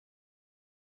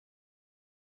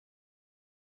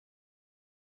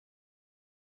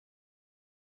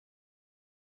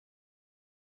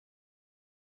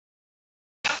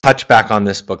touch back on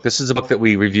this book. This is a book that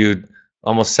we reviewed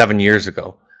almost 7 years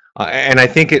ago. And I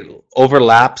think it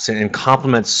overlaps and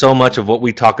complements so much of what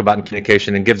we talk about in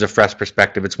communication and gives a fresh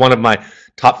perspective. It's one of my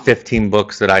top 15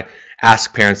 books that I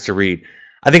ask parents to read.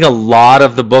 I think a lot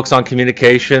of the books on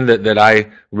communication that I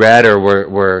read or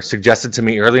were suggested to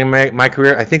me early in my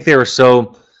career, I think they were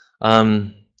so,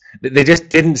 they just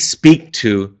didn't speak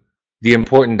to the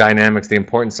important dynamics, the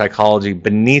important psychology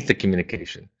beneath the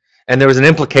communication. And there was an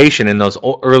implication in those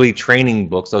early training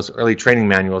books, those early training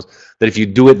manuals, that if you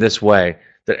do it this way,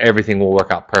 that everything will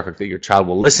work out perfect, that your child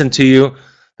will listen to you,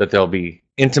 that there'll be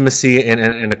intimacy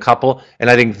in a couple.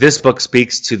 And I think this book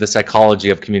speaks to the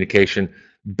psychology of communication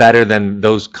better than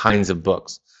those kinds of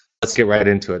books. Let's get right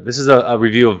into it. This is a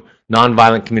review of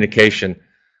Nonviolent Communication,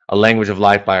 A Language of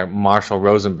Life by Marshall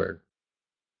Rosenberg.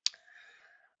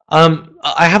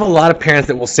 I have a lot of parents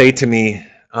that will say to me,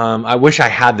 I wish I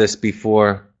had this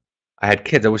before I had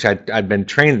kids. I wish I'd been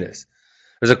trained this.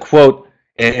 There's a quote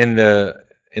in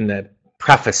the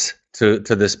preface to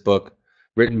this book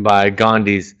written by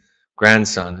Gandhi's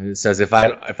grandson. It says, if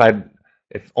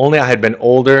only I had been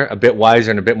older, a bit wiser,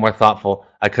 and a bit more thoughtful,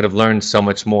 I could have learned so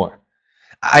much more.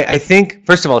 I think,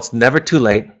 first of all, it's never too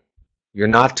late. You're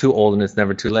not too old, and it's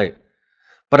never too late.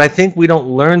 But I think we don't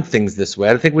learn things this way.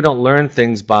 I think we don't learn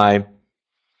things by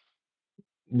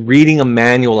reading a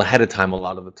manual ahead of time a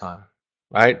lot of the time,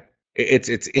 right? It's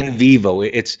in vivo.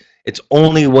 It's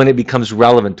only when it becomes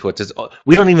relevant to us.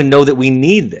 We don't even know that we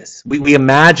need this. We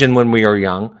imagine when we are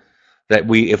young that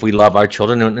if we love our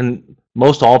children, and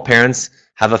most all parents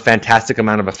have a fantastic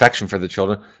amount of affection for the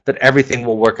children, that everything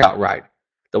will work out right.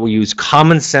 That we'll use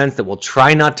common sense, that we'll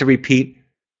try not to repeat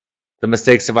the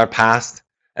mistakes of our past,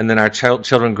 and then our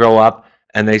children grow up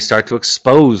and they start to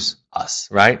expose us,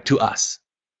 right, to us.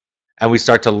 And we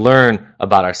start to learn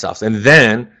about ourselves. And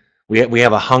then we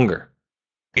have a hunger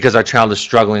because our child is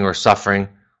struggling or suffering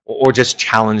or just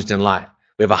challenged in life.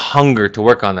 We have a hunger to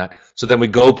work on that. So then we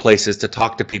go places to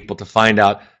talk to people to find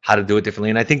out how to do it differently.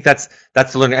 And I think that's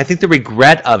the learning. I think the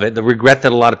regret of it, the regret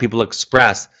that a lot of people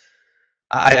express,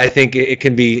 I think it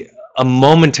can be a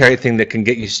momentary thing that can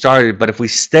get you started. But if we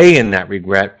stay in that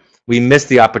regret, we miss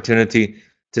the opportunity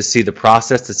to see the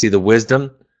process, to see the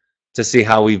wisdom, to see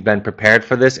how we've been prepared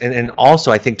for this. And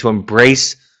also, I think, to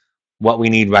embrace what we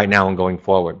need right now and going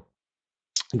forward.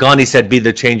 Gandhi said, "Be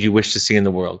the change you wish to see in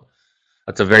the world."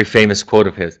 That's a very famous quote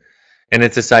of his. And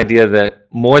it's this idea that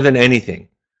more than anything,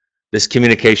 this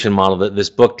communication model that this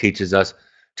book teaches us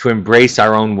to embrace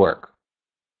our own work,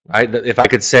 right? If I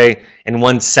could say in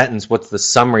one sentence, what's the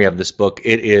summary of this book?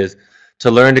 It is to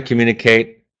learn to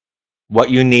communicate what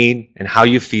you need and how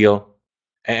you feel,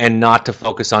 and not to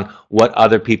focus on what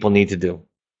other people need to do.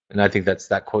 And I think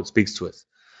that quote speaks to us.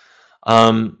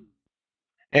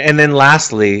 And then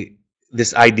lastly,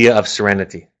 this idea of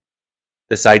serenity.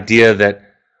 This idea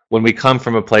that when we come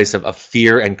from a place of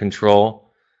fear and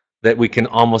control, that we can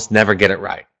almost never get it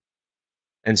right.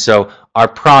 And so our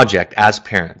project as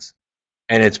parents,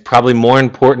 and it's probably more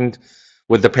important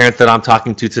with the parents that I'm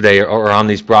talking to today or on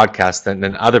these broadcasts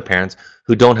than other parents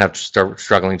who don't have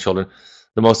struggling children,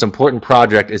 the most important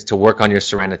project is to work on your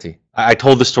serenity. I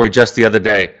told the story just the other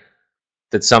day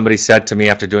that somebody said to me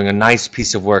after doing a nice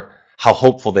piece of work how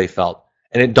hopeful they felt.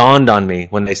 And it dawned on me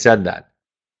when they said that.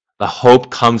 The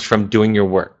hope comes from doing your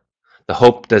work. The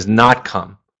hope does not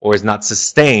come or is not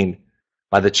sustained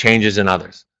by the changes in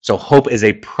others. So hope is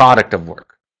a product of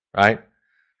work, right?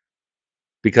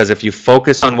 Because if you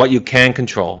focus on what you can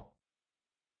control,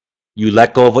 you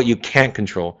let go of what you can't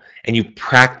control, and you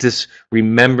practice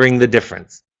remembering the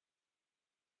difference,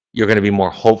 you're going to be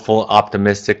more hopeful,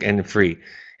 optimistic, and free.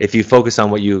 If you focus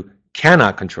on what you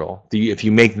cannot control, if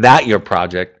you make that your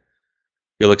project,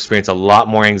 you'll experience a lot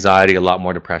more anxiety, a lot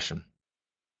more depression.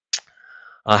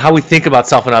 How we think about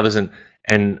self and others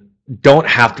and don't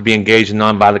have to be engaged in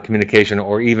nonviolent communication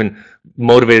or even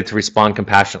motivated to respond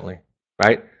compassionately,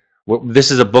 right?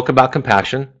 This is a book about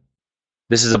compassion.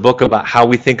 This is a book about how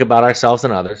we think about ourselves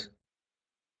and others.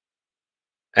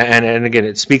 And again,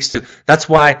 it speaks to, that's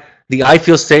why the I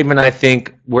feel statement, I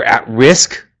think we're at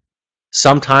risk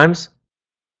sometimes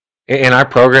in our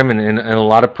program and in a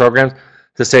lot of programs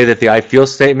to say that the I feel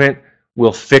statement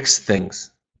will fix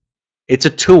things. It's a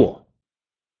tool.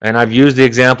 And I've used the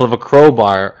example of a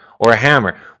crowbar or a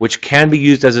hammer, which can be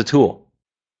used as a tool.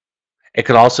 It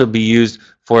could also be used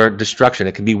for destruction.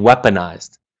 It can be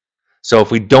weaponized. So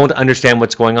if we don't understand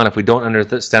what's going on, if we don't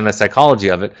understand the psychology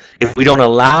of it, if we don't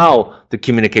allow the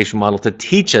communication model to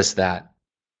teach us that,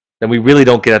 then we really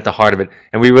don't get at the heart of it.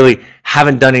 And we really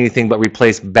haven't done anything but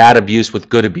replace bad abuse with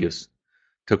good abuse,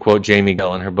 to quote Jamie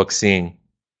Gill in her book, Seeing.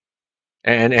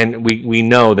 And we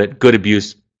know that good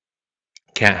abuse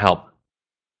Can't help.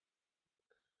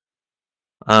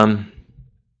 Um,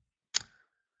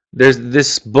 there's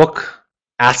this book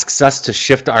asks us to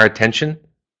shift our attention.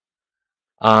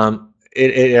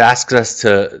 It asks us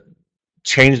to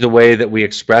change the way that we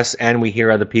express and we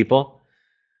hear other people.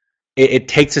 It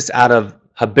takes us out of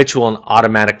habitual and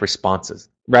automatic responses,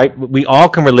 right? We all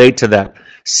can relate to that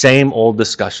same old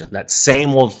discussion, that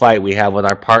same old fight we have with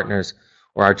our partners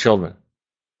or our children.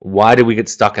 Why do we get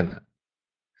stuck in that?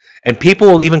 And people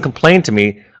will even complain to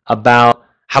me about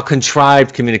how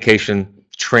contrived communication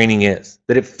training is,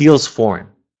 that it feels foreign.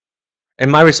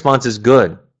 And my response is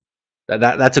good.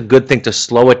 That's a good thing, to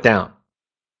slow it down,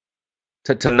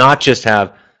 to not just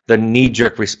have the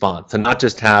knee-jerk response, to not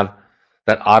just have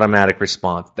that automatic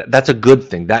response. That's a good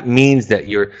thing. That means that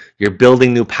you're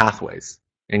building new pathways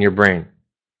in your brain.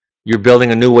 You're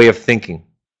building a new way of thinking.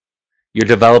 You're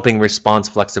developing response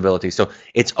flexibility. So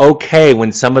it's okay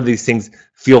when some of these things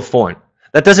feel foreign.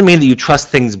 That doesn't mean that you trust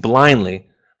things blindly,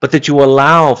 but that you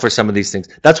allow for some of these things.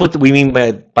 That's what we mean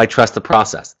by trust the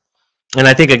process. And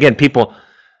I think, again, people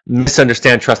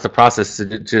misunderstand trust the process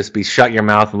to just be shut your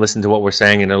mouth and listen to what we're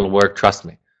saying and it'll work. Trust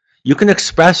me. You can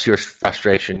express your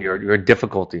frustration, your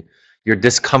difficulty, your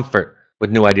discomfort with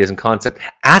new ideas and concepts.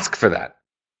 Ask for that.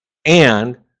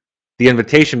 And the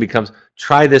invitation becomes,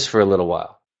 try this for a little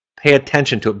while. Pay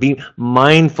attention to it. Be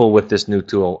mindful with this new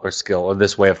tool or skill or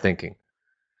this way of thinking.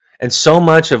 And so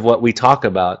much of what we talk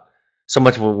about, so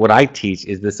much of what I teach,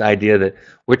 is this idea that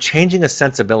we're changing a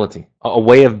sensibility, a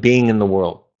way of being in the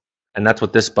world. And that's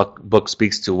what this book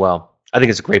speaks to well. I think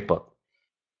it's a great book.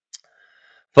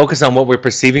 Focus on what we're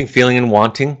perceiving, feeling, and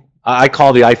wanting. I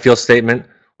call the I feel statement,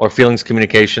 or feelings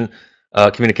communication,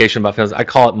 communication about feelings, I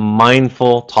call it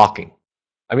mindful talking.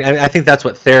 I think that's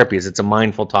what therapy is. It's a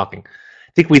mindful talking.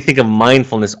 I think we think of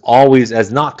mindfulness always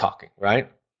as not talking, right?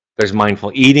 There's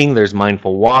mindful eating, there's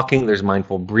mindful walking, there's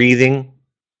mindful breathing,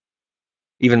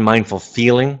 even mindful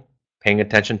feeling, paying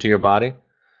attention to your body.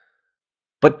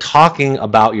 But talking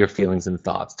about your feelings and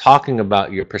thoughts, talking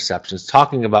about your perceptions,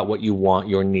 talking about what you want,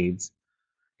 your needs,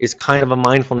 is kind of a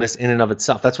mindfulness in and of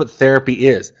itself. That's what therapy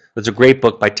is. There's a great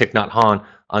book by Thich Nhat Hanh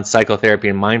on psychotherapy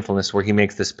and mindfulness where he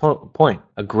makes this point.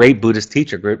 A great Buddhist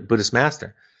teacher, great Buddhist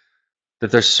master,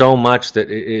 that there's so much that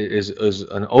is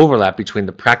an overlap between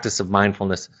the practice of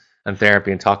mindfulness and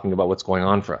therapy and talking about what's going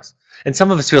on for us. And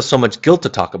some of us feel so much guilt to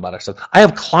talk about ourselves. I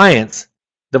have clients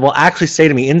that will actually say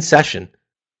to me in session,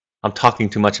 I'm talking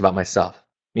too much about myself.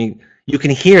 I mean, you can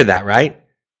hear that, right?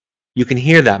 You can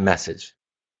hear that message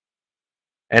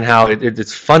and how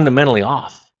it's fundamentally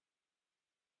off.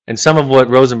 And some of what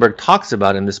Rosenberg talks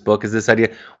about in this book is this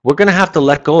idea, we're going to have to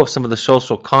let go of some of the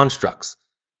social constructs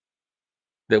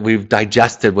that we've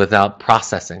digested without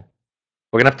processing.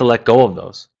 We're going to have to let go of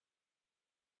those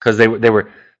because they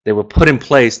were put in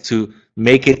place to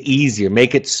make it easier,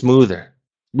 make it smoother,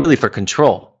 really for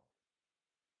control.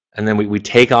 And then we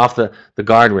take off the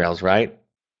guardrails, right?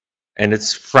 And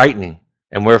it's frightening.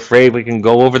 And we're afraid we can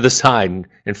go over the side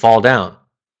and fall down.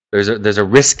 There's a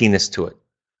riskiness to it.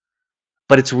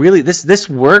 But it's really, this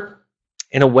work,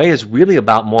 in a way, is really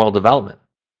about moral development.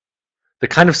 The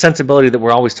kind of sensibility that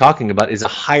we're always talking about is a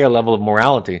higher level of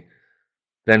morality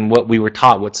than what we were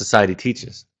taught, what society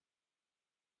teaches.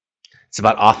 It's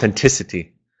about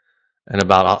authenticity and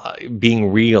about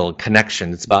being real,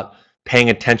 connection. It's about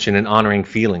paying attention and honoring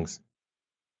feelings.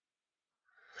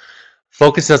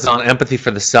 Focuses on empathy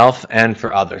for the self and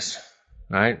for others,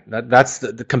 right? That's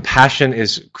the compassion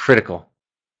is critical.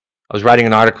 I was writing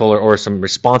an article or some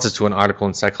responses to an article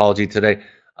in Psychology Today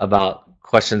about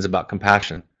questions about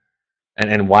compassion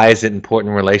and why is it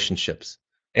important in relationships.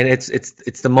 And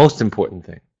it's the most important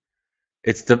thing.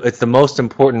 It's the most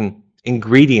important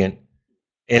ingredient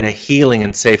in a healing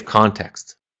and safe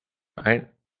context, right?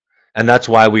 And that's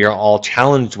why we are all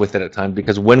challenged with it at times,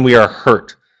 because when we are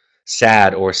hurt,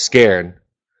 sad, or scared,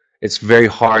 it's very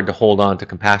hard to hold on to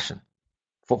compassion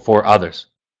for others,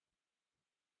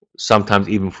 sometimes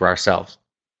even for ourselves.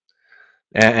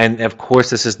 And of course,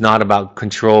 this is not about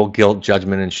control, guilt,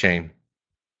 judgment, and shame.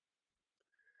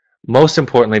 Most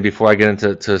importantly, before I get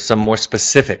into some more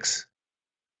specifics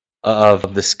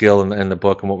of the skill in the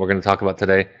book and what we're going to talk about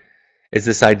today, is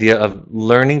this idea of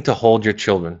learning to hold your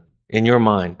children in your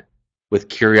mind with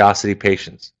curiosity,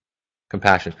 patience,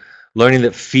 compassion. Learning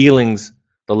that feelings,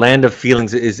 the land of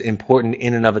feelings, is important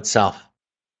in and of itself.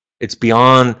 It's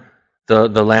beyond the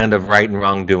land of right and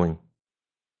wrong doing.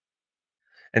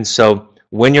 And so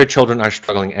when your children are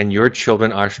struggling, and your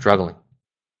children are struggling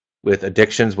with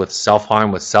addictions, with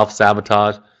self-harm, with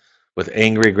self-sabotage, with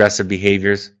angry, aggressive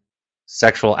behaviors,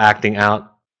 sexual acting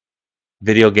out,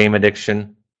 video game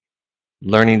addiction,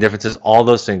 learning differences, all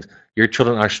those things, Your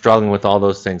children are struggling with all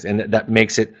those things, and that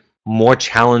makes it more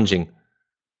challenging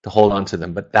to hold on to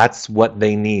them. But that's what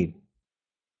they need.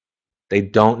 They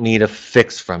don't need a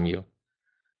fix from you.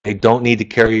 They don't need to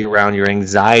carry around your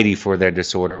anxiety for their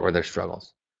disorder or their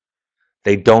struggles.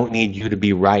 They don't need you to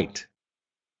be right.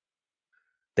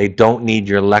 They don't need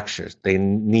your lectures. They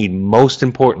need, most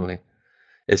importantly,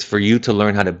 is for you to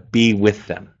learn how to be with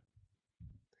them.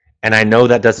 And I know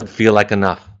that doesn't feel like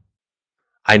enough.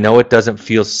 I know it doesn't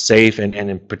feel safe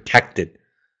and protected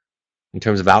in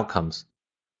terms of outcomes,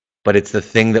 but it's the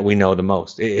thing that we know the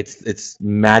most. It's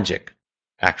magic,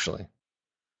 actually,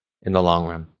 in the long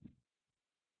run.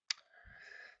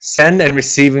 Send and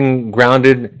receiving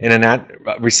grounded in a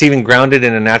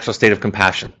natural state of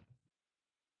compassion,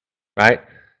 right?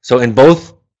 So in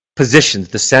both positions,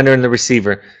 the sender and the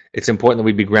receiver, it's important that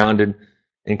we be grounded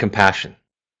in compassion.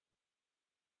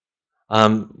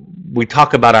 We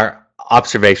talk about our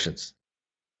observations.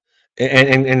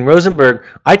 And Rosenberg,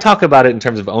 I talk about it in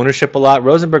terms of ownership a lot.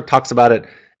 Rosenberg talks about it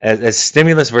as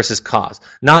stimulus versus cause.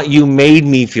 Not you made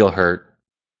me feel hurt,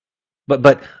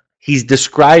 but he's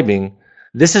describing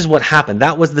this is what happened.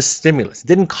 That was the stimulus. It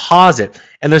didn't cause it.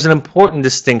 And there's an important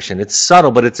distinction. It's subtle,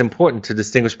 but it's important to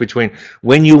distinguish between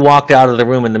when you walked out of the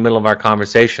room in the middle of our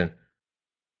conversation,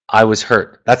 I was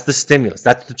hurt. That's the stimulus.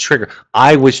 That's the trigger.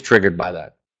 I was triggered by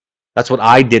that. That's what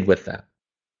I did with that.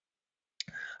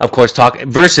 Of course,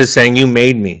 versus saying you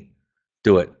made me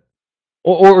do it.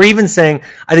 Or even saying,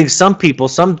 I think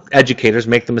some educators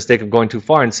make the mistake of going too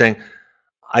far and saying,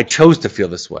 I chose to feel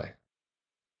this way.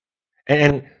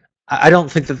 And I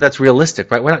don't think that that's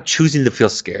realistic, right? We're not choosing to feel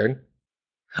scared.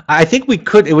 I think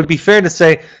it would be fair to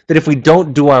say that if we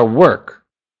don't do our work,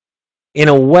 in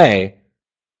a way,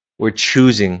 we're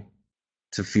choosing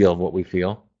to feel what we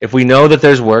feel. If we know that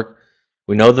there's work,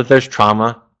 we know that there's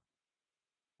trauma,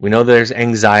 we know there's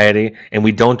anxiety, and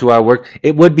we don't do our work,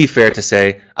 it would be fair to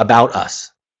say about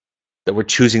us that we're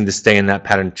choosing to stay in that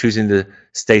pattern, choosing to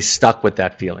stay stuck with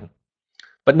that feeling.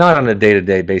 But not on a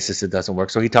day-to-day basis, it doesn't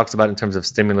work. So he talks about it in terms of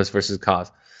stimulus versus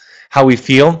cause. How we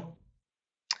feel,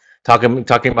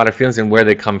 talking about our feelings and where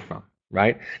they come from,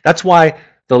 right? That's why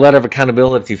the letter of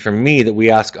accountability for me that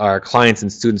we ask our clients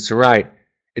and students to write,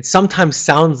 it sometimes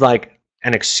sounds like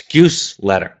an excuse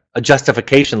letter, a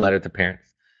justification letter to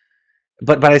parents.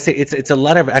 But I say it's a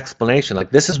letter of explanation.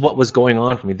 Like, this is what was going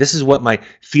on for me. This is what my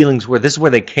feelings were. This is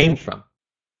where they came from.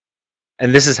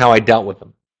 And this is how I dealt with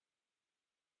them.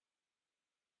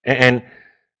 And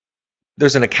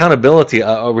there's an accountability,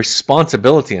 a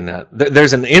responsibility in that.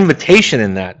 There's an invitation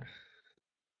in that,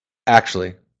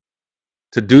 actually,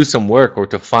 to do some work or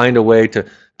to find a way to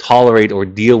tolerate or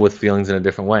deal with feelings in a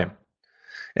different way.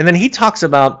 And then we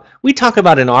talk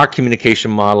about in our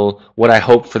communication model what I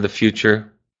hope for the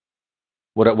future,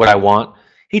 what I want.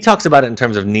 He talks about it in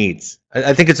terms of needs.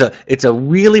 I think it's a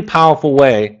really powerful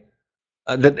way.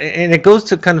 And it goes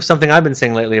to kind of something I've been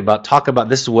saying lately about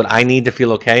this is what I need to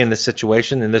feel okay in this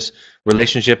situation, in this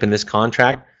relationship, in this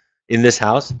contract, in this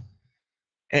house.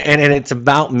 And it's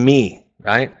about me,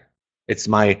 right? It's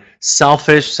my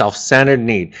selfish, self-centered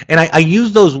need. And I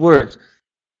use those words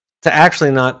to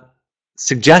actually not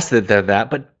suggest that they're that,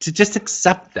 but to just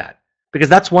accept that. Because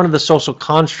that's one of the social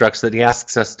constructs that he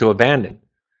asks us to abandon.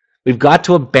 We've got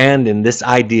to abandon this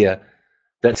idea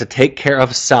that to take care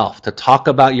of self, to talk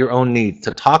about your own needs,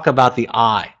 to talk about the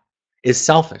I, is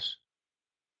selfish.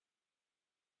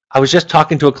 I was just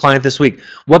talking to a client this week.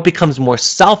 What becomes more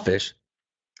selfish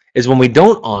is when we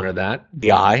don't honor that,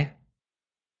 the I,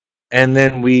 and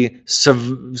then we,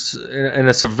 in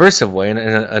a subversive way, in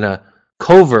a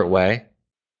covert way,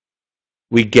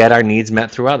 we get our needs met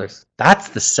through others. That's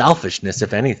the selfishness,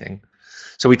 if anything.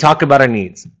 So we talk about our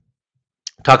needs,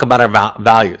 talk about our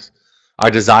values,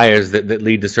 our desires that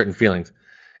lead to certain feelings,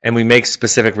 and we make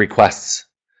specific requests.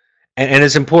 And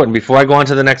it's important, before I go on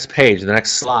to the next page, the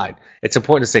next slide, it's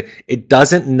important to say, it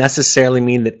doesn't necessarily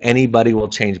mean that anybody will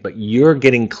change, but you're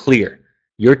getting clear.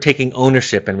 You're taking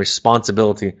ownership and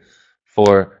responsibility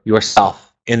for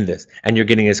yourself in this, and you're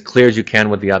getting as clear as you can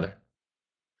with the other.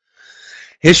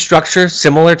 His structure,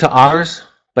 similar to ours,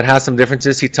 but has some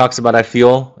differences. He talks about I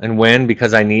feel and when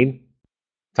because I need.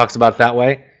 Talks about it that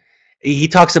way. He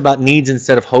talks about needs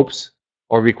instead of hopes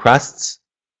or requests.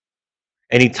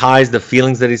 And he ties the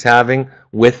feelings that he's having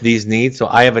with these needs. So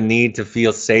I have a need to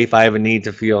feel safe. I have a need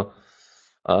to feel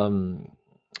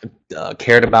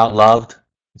cared about, loved.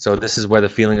 So this is where the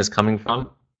feeling is coming from.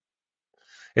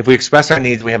 If we express our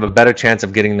needs, we have a better chance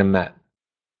of getting them met.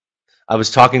 I was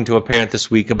talking to a parent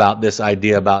this week about this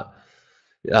idea about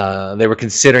they were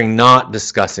considering not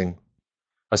discussing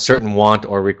a certain want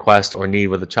or request or need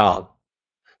with a child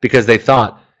because they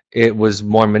thought it was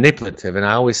more manipulative. And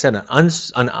I always said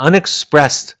an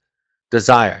unexpressed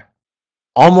desire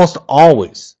almost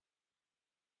always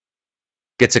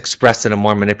gets expressed in a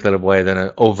more manipulative way than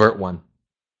an overt one,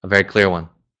 a very clear one.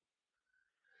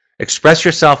 Express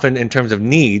yourself in terms of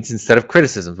needs instead of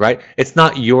criticisms, right? It's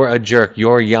not you're a jerk,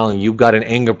 you're yelling, you've got an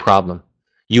anger problem,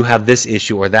 you have this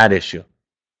issue or that issue.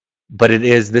 But it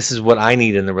is, this is what I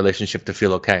need in the relationship to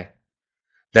feel okay.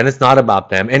 Then it's not about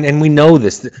them. And we know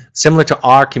this, similar to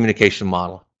our communication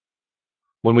model.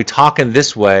 When we talk in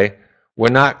this way, we're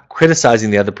not criticizing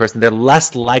the other person. They're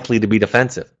less likely to be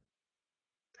defensive.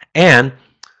 And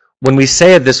when we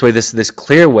say it this way, this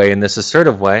clear way and this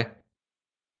assertive way,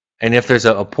 and if there's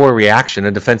a poor reaction,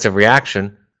 a defensive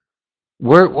reaction,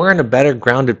 we're in a better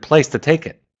grounded place to take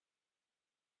it.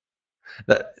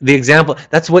 The example,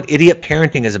 that's what idiot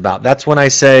parenting is about. That's when I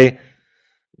say,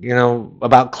 you know,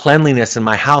 about cleanliness in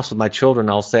my house with my children,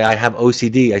 I'll say I have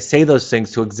OCD. I say those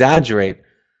things to exaggerate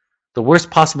the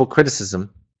worst possible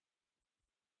criticism,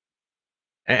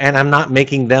 and I'm not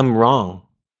making them wrong.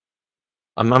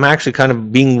 I'm actually kind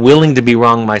of being willing to be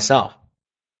wrong myself.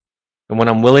 And when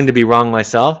I'm willing to be wrong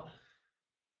myself,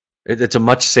 it's a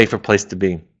much safer place to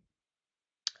be.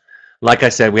 Like I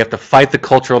said, we have to fight the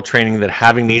cultural training that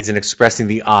having needs and expressing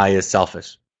the I is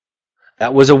selfish.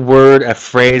 That was a word, a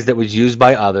phrase that was used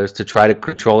by others to try to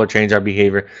control or change our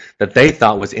behavior that they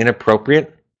thought was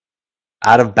inappropriate,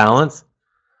 out of balance,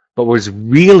 but was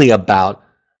really about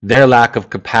their lack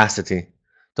of capacity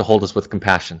to hold us with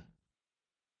compassion.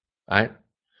 Right?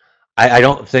 I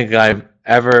don't think I've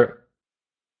ever,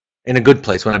 in a good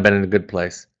place, when I've been in a good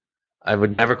place, I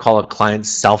would never call a client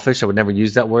selfish. I would never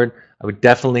use that word. I would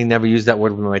definitely never use that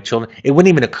word with my children. It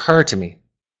wouldn't even occur to me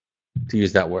to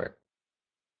use that word.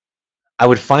 I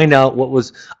would find out what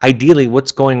was ideally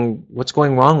what's going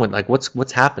wrong with, like,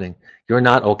 what's happening. You're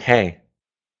not okay.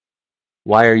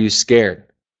 Why are you scared?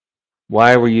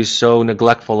 Why were you so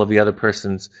neglectful of the other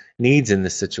person's needs in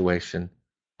this situation?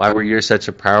 Why were you such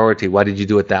a priority? Why did you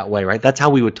do it that way, right? That's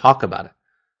how we would talk about it.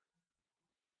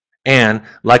 And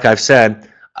like I've said,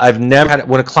 I've never had,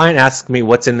 when a client asks me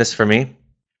what's in this for me,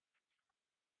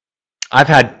 I've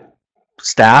had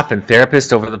staff and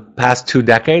therapists over the past 2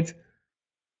 decades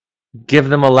give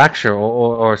them a lecture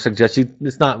or suggest you,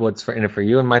 it's not what's in it for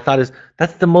you. And my thought is,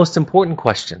 that's the most important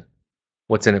question.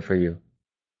 What's in it for you?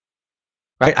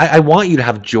 Right? I want you to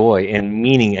have joy and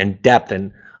meaning and depth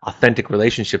and authentic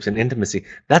relationships and intimacy.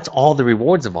 That's all the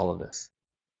rewards of all of this.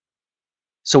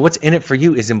 So what's in it for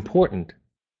you is important.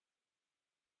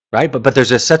 Right? But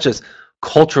there's such a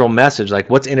cultural message, like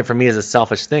what's in it for me is a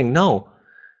selfish thing. No.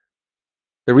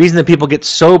 The reason that people get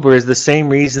sober is the same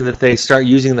reason that they start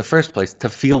using in the first place, to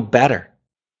feel better.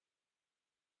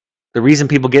 The reason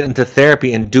people get into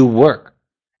therapy and do work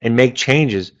and make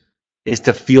changes is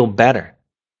to feel better.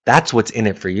 That's what's in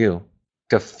it for you,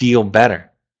 to feel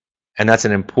better. And that's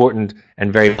an important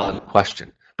and very valid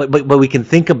question. But we can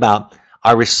think about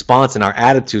our response and our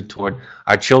attitude toward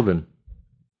our children,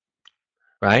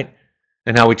 right?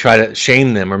 And how we try to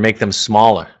shame them or make them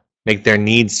smaller, make their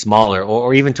needs smaller,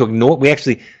 or even to ignore. We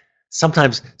actually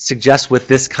sometimes suggest with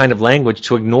this kind of language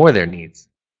to ignore their needs.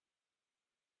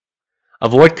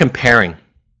 Avoid comparing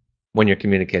when you're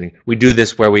communicating. We do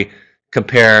this where we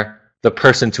compare the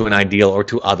person to an ideal or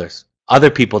to others.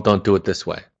 Other people don't do it this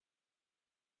way,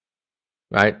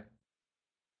 right?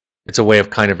 It's a way of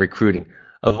kind of recruiting.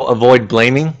 Avoid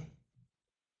blaming.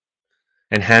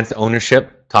 Enhance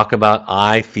ownership. Talk about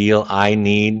I feel, I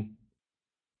need,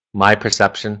 my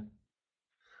perception.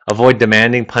 Avoid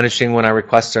demanding, punishing when our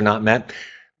requests are not met.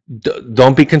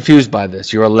 Don't be confused by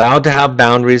this. You're allowed to have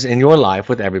boundaries in your life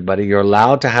with everybody. You're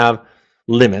allowed to have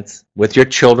limits with your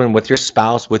children, with your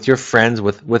spouse, with your friends,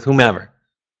 with whomever.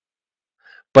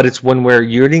 But it's when we're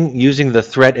using the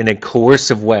threat in a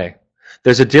coercive way.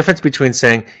 There's a difference between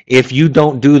saying, if you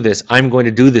don't do this, I'm going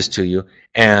to do this to you,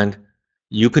 and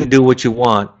you can do what you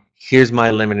want. Here's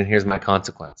my limit and here's my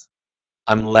consequence.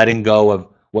 I'm letting go of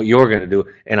what you're going to do,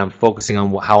 and I'm focusing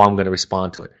on how I'm going to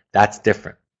respond to it. That's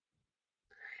different.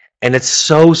 And it's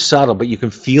so subtle, but you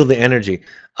can feel the energy.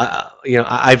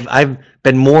 I've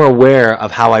been more aware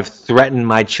of how I've threatened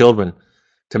my children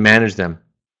to manage them.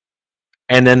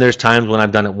 And then there's times when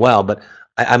I've done it well, but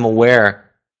I'm aware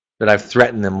that I've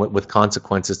threatened them with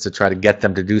consequences to try to get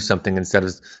them to do something instead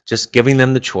of just giving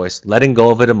them the choice, letting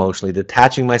go of it emotionally,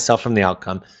 detaching myself from the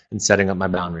outcome, and setting up my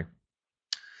boundary.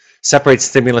 Separate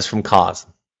stimulus from cause.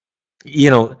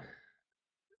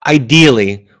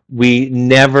 Ideally, we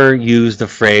never use the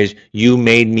phrase, you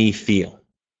made me feel,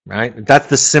 right? That's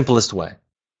the simplest way.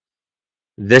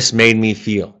 This made me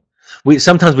feel.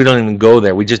 Sometimes we don't even go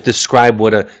there. We just describe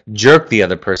what a jerk the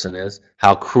other person is,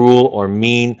 how cruel or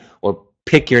mean, or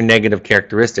pick your negative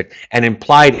characteristic, and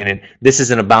implied in it, this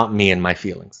isn't about me and my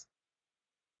feelings,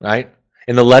 right?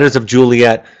 In the Letters of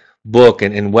Juliet book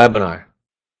and webinar,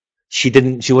 she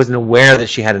wasn't aware that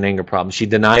she had an anger problem. She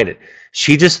denied it.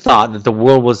 She just thought that the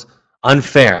world was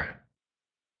unfair,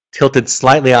 tilted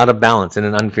slightly out of balance in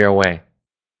an unfair way,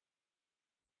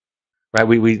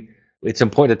 right? It's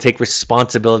important to take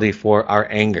responsibility for our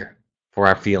anger, for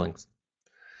our feelings.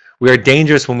 We are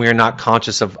dangerous when we are not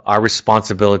conscious of our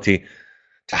responsibility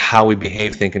to how we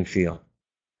behave, think, and feel,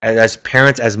 as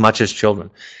parents as much as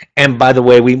children. And by the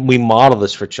way, we model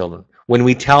this for children. When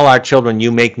we tell our children,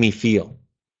 you make me feel,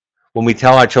 when we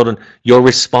tell our children, you're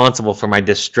responsible for my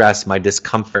distress, my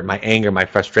discomfort, my anger, my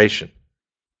frustration,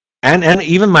 and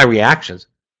even my reactions,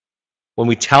 when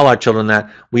we tell our children that,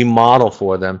 we model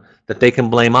for them that they can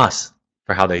blame us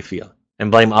for how they feel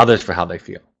and blame others for how they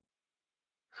feel.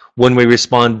 When we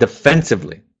respond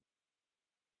defensively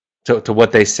to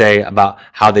what they say about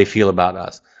how they feel about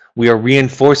us, we are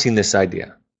reinforcing this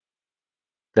idea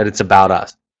that it's about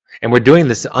us. And we're doing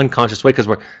this unconscious way because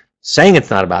we're saying it's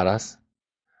not about us.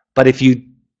 But if you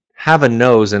have a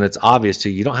nose and it's obvious to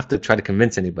you, you don't have to try to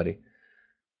convince anybody.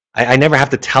 I never have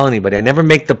to tell anybody. I never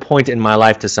make the point in my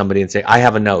life to somebody and say, I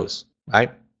have a nose, right?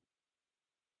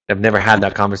 I've never had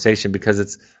that conversation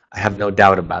because I have no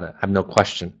doubt about it. I have no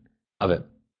question of it.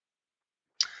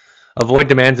 Avoid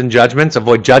demands and judgments.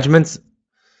 Avoid judgments.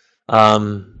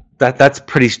 That's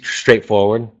pretty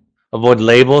straightforward. Avoid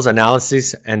labels,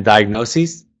 analyses, and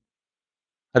diagnoses.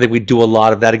 I think we do a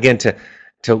lot of that. Again,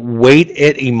 to weight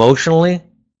it emotionally,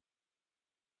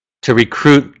 to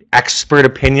recruit expert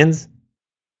opinions,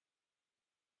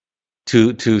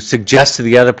 to suggest to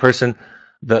the other person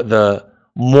the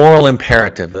moral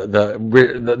imperative,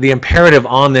 the imperative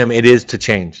on them it is to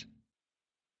change.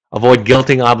 Avoid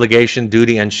guilting, obligation,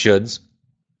 duty, and shoulds.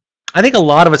 I think a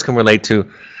lot of us can relate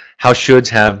to how shoulds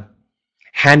have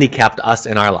handicapped us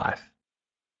in our life,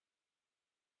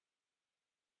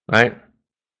 right?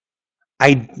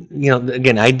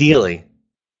 Again, ideally,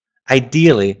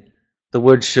 the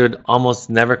word should almost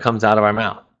never comes out of our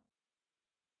mouth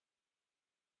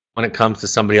when it comes to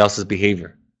somebody else's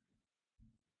behavior.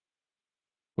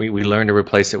 We learn to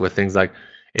replace it with things like,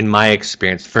 in my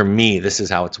experience, for me, this is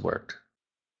how it's worked.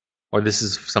 Or this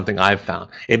is something I've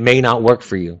found. It may not work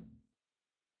for you,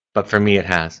 but for me it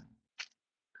has.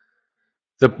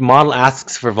 The model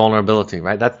asks for vulnerability,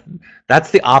 right?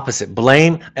 That's the opposite.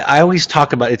 Blame, I always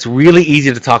talk about, it's really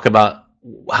easy to talk about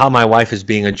how my wife is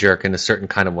being a jerk in a certain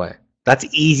kind of way. That's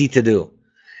easy to do.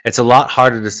 It's a lot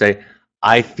harder to say,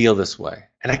 I feel this way.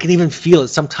 And I can even feel it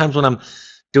sometimes when I'm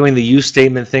doing the you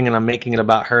statement thing and I'm making it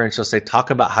about her, and she'll say, talk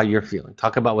about how you're feeling.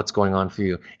 Talk about what's going on for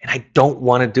you. And I don't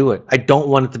want to do it. I don't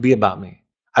want it to be about me.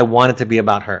 I want it to be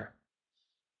about her.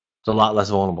 It's a lot less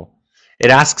vulnerable.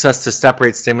 It asks us to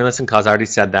separate stimulus and cause. I already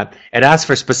said that. It asks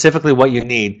for specifically what you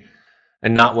need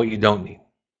and not what you don't need.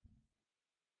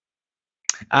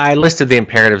 I listed the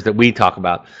imperatives that we talk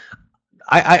about.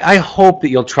 I hope that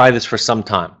you'll try this for some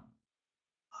time.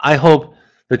 I hope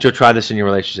that you'll try this in your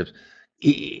relationships.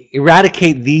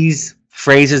 Eradicate these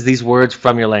phrases, these words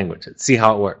from your language. See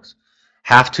how it works.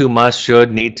 Have to, must,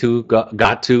 should, need to,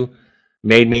 got to,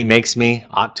 made me, makes me,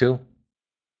 ought to.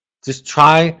 Just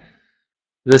try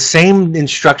the same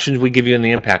instructions we give you in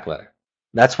the impact letter.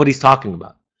 That's what he's talking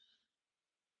about.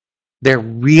 They're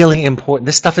really important.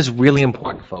 This stuff is really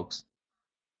important, folks.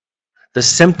 The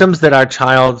symptoms that our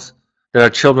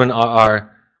children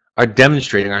are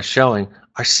demonstrating, are showing,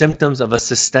 are symptoms of a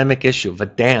systemic issue, of a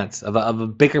dance, of a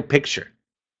bigger picture.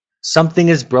 Something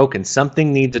is broken.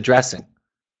 Something needs addressing,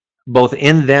 both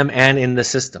in them and in the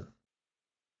system.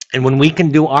 And when we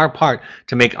can do our part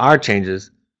to make our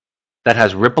changes, that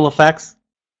has ripple effects,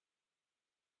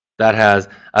 that has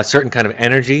a certain kind of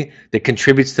energy that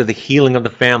contributes to the healing of the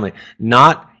family,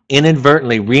 not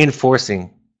inadvertently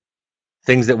reinforcing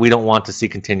things that we don't want to see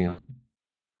continue.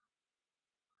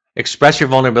 Express your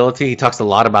vulnerability. He talks a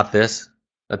lot about this.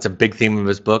 That's a big theme of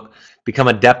his book. Become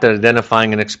adept at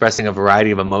identifying and expressing a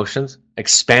variety of emotions.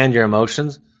 Expand your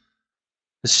emotions,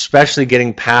 especially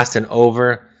getting past and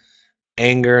over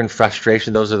anger and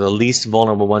frustration. Those are the least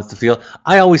vulnerable ones to feel.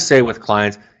 I always say with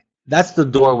clients, that's the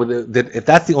door. If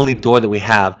that's the only door that we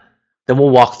have, then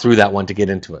we'll walk through that one to get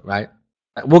into it, right?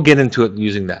 We'll get into it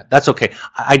using that. That's okay.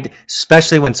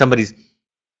 Especially when somebody's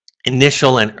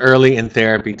initial and early in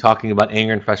therapy talking about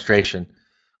anger and frustration,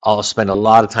 I'll spend a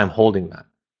lot of time holding that.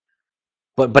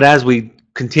 But as we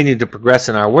continue to progress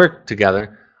in our work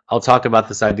together, I'll talk about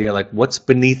this idea like, what's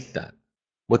beneath that?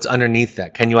 What's underneath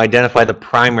that? Can you identify the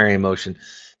primary emotion?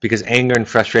 because anger and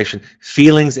frustration,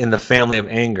 feelings in the family of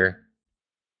anger,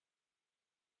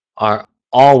 are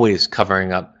always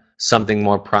covering up something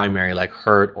more primary like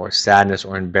hurt or sadness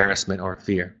or embarrassment or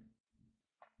fear.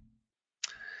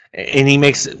 And he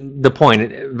makes the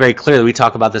point very clearly. We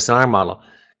talk about this in our model.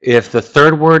 If the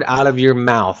third word out of your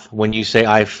mouth when you say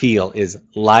I feel is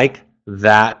like,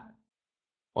 that,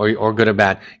 or good or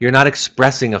bad, you're not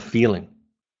expressing a feeling.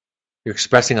 You're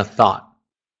expressing a thought.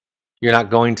 You're not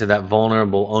going to that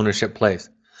vulnerable ownership place.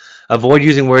 Avoid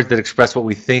using words that express what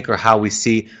we think or how we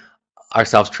see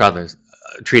ourselves treated,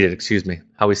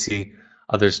 how we see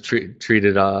others treat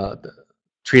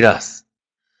us.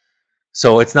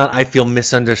 So it's not I feel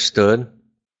misunderstood,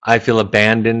 I feel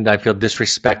abandoned, I feel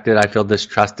disrespected, I feel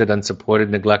distrusted, unsupported,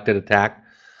 neglected, attacked.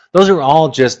 Those are all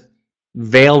just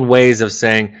veiled ways of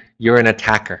saying you're an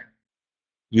attacker.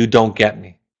 You don't get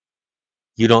me.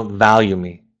 You don't value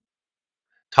me.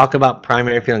 Talk about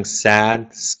primary feelings: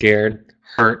 sad, scared,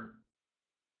 hurt,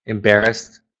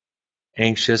 embarrassed,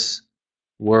 anxious,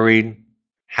 worried,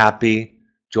 happy,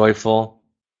 joyful,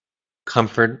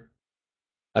 comfort.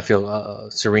 I feel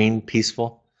serene,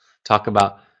 peaceful. Talk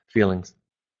about feelings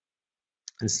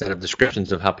instead of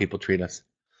descriptions of how people treat us.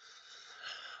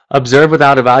 Observe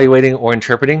without evaluating or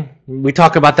interpreting. We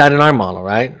talk about that in our model,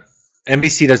 right?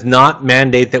 NVC does not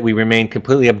mandate that we remain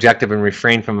completely objective and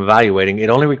refrain from evaluating. It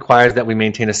only requires that we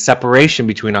maintain a separation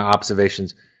between our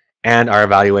observations and our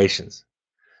evaluations.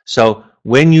 So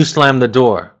when you slam the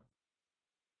door,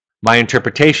 my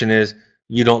interpretation is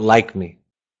you don't like me.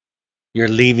 You're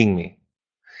leaving me.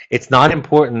 It's not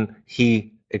important,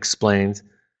 he explains,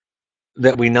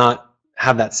 that we not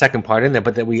have that second part in there,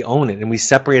 but that we own it and we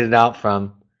separate it out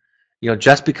from,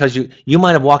 just because you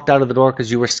might have walked out of the door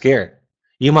because you were scared.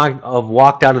 You might have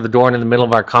walked out of the door and in the middle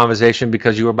of our conversation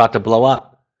because you were about to blow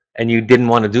up and you didn't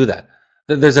want to do that.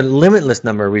 There's a limitless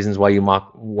number of reasons why you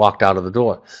walked out of the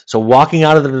door. So walking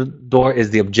out of the door is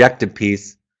the objective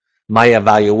piece. My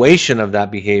evaluation of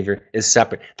that behavior is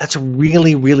separate. That's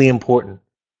really, really important.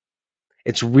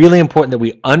 It's really important that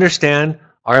we understand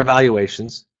our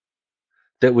evaluations,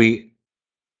 that we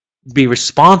be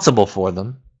responsible for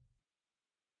them,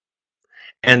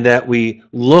 and that we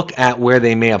look at where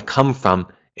they may have come from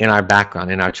in our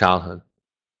background, in our childhood,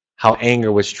 how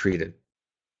anger was treated,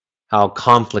 how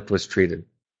conflict was treated,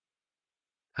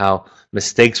 how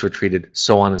mistakes were treated,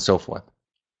 so on and so forth.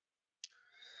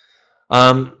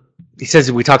 He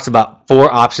says we talked about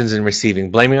 4 options in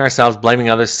receiving: blaming ourselves, blaming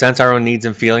others, sense our own needs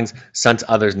and feelings, sense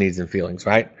others' needs and feelings,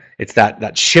 right? It's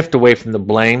that shift away from the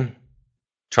blame,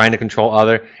 trying to control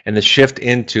other, and the shift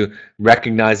into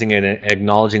recognizing and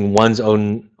acknowledging one's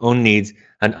own needs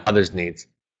and others' needs.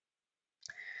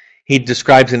 He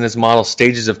describes in this model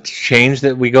stages of change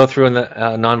that we go through in the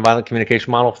nonviolent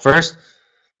communication model. First,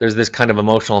 there's this kind of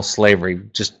emotional slavery,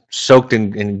 just soaked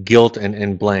in guilt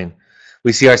and blame.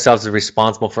 We see ourselves as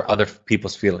responsible for other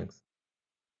people's feelings,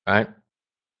 right?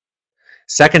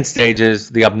 Second stage is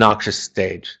the obnoxious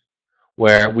stage,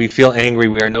 where we feel angry,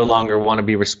 we are no longer want to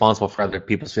be responsible for other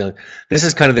people's feelings. This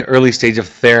is kind of the early stage of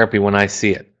therapy when I see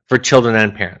it, for children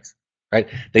and parents, right?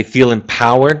 They feel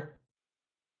empowered,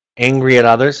 angry at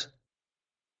others,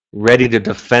 ready to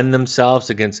defend themselves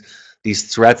against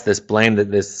these threats, this blame,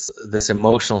 this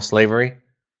emotional slavery.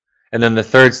 And then the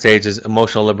third stage is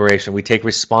emotional liberation. We take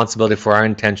responsibility for our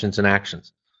intentions and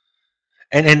actions.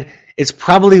 And it's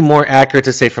probably more accurate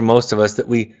to say for most of us that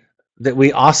we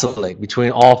oscillate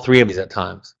between all 3 of these at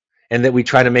times, and that we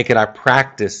try to make it our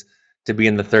practice to be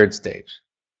in the third stage,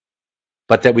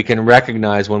 but that we can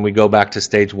recognize when we go back to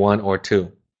stage 1 or 2.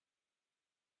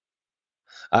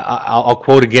 I'll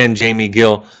quote again Jamie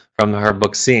Gill from her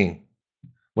book Seeing,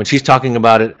 when she's talking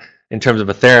about it in terms of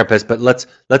a therapist, but let's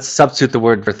substitute the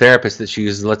word for therapist that she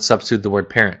uses, let's substitute the word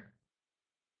parent.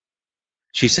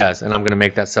 She says, and I'm going to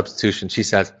make that substitution, she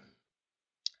says,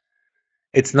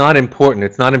 it's not important,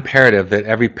 it's not imperative that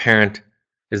every parent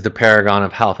is the paragon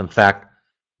of health. In fact,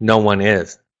 no one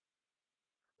is.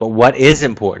 But what is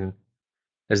important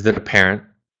is that a parent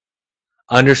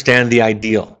understands the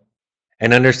ideal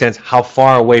and understands how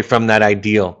far away from that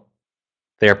ideal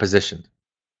they are positioned.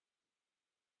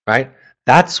 Right?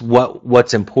 That's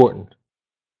what's important.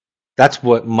 That's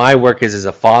what my work is as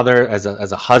a father, as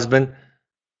a husband.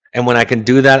 And when I can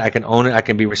do that, I can own it, I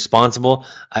can be responsible.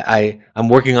 I'm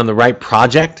working on the right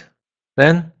project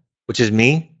then, which is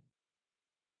me.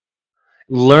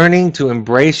 Learning to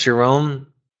embrace your own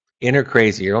inner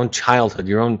crazy, your own childhood,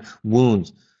 your own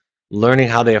wounds, learning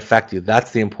how they affect you. That's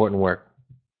the important work.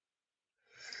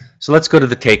 So let's go to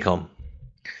the take home.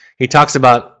 He talks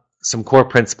about some core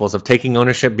principles of taking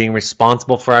ownership, being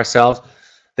responsible for ourselves,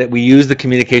 that we use the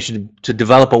communication to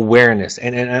develop awareness,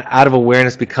 and out of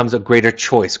awareness becomes a greater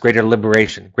choice, greater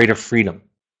liberation, greater freedom.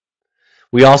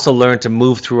 We also learn to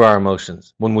move through our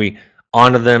emotions when we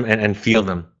honor them and feel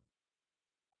them,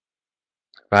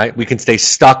 right? We can stay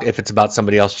stuck if it's about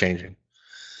somebody else changing.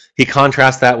 He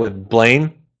contrasts that with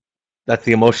blame, that's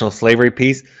the emotional slavery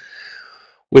piece,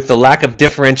 with the lack of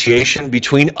differentiation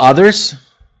between others,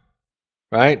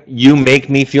 right? You make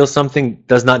me feel something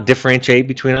does not differentiate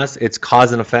between us. It's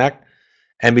cause and effect.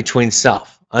 And between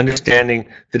self. Understanding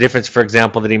the difference, for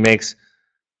example, that he makes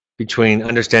between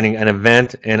understanding an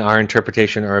event and our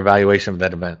interpretation or evaluation of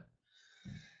that event.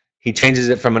 He changes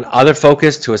it from an other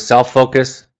focus to a self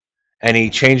focus, and he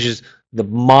changes the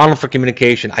model for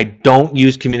communication. I don't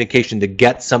use communication to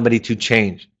get somebody to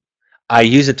change. I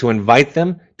use it to invite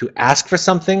them to ask for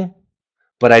something,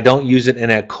 but I don't use it in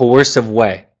a coercive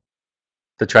way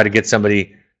to try to get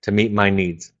somebody to meet my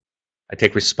needs. I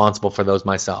take responsible for those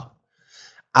myself.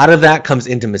 Out of that comes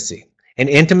intimacy. And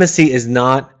intimacy is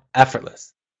not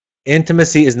effortless.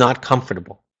 Intimacy is not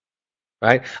comfortable,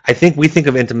 right? I think we think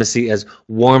of intimacy as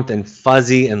warmth and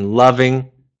fuzzy and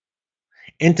loving.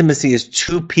 Intimacy is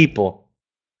two people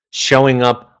showing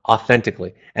up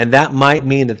authentically. And that might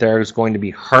mean that there is going to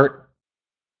be hurt,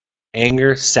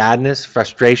 anger, sadness,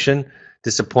 frustration,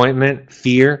 disappointment,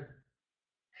 fear.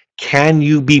 Can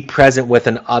you be present with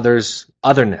an other's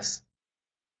otherness?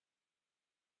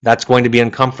 That's going to be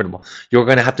uncomfortable. You're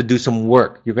going to have to do some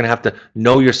work. You're going to have to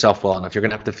know yourself well enough. You're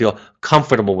going to have to feel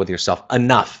comfortable with yourself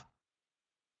enough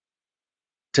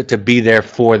to be there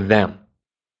for them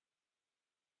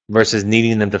versus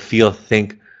needing them to feel,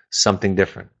 think something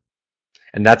different.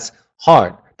 And that's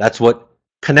hard. That's what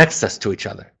connects us to each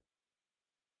other.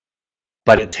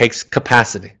 But it takes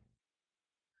capacity.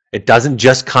 It doesn't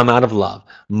just come out of love.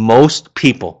 Most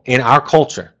people in our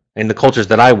culture, in the cultures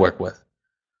that I work with,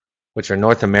 which are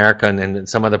North America and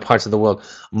some other parts of the world,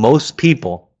 most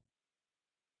people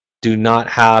do not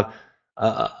have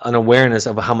an awareness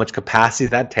of how much capacity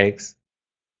that takes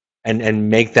and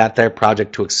make that their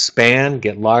project to expand,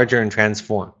 get larger, and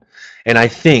transform. And I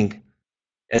think,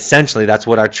 essentially, that's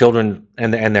what our children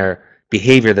and their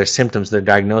behavior, their symptoms, their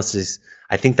diagnoses,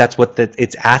 I think that's what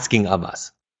it's asking of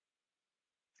us.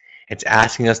 It's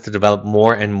asking us to develop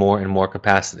more and more and more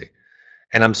capacity.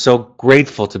 And I'm so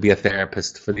grateful to be a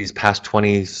therapist for these past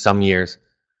 20-some years.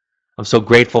 I'm so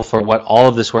grateful for what all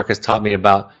of this work has taught me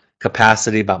about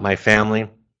capacity, about my family,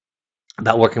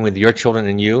 about working with your children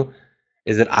and you,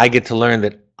 is that I get to learn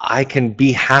that I can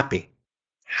be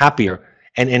happier,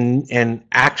 and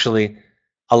actually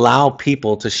allow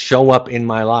people to show up in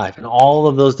my life in all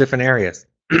of those different areas,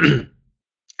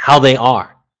 how they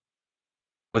are,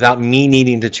 without me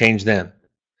needing to change them.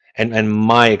 And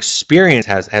my experience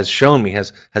has shown me,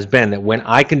 has been that when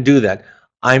I can do that,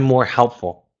 I'm more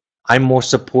helpful. I'm more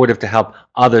supportive to help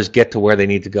others get to where they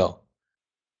need to go.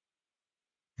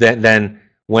 Than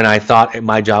when I thought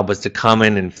my job was to come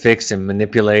in and fix and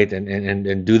manipulate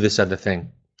and do this other thing.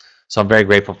 So I'm very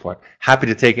grateful for it. Happy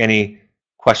to take any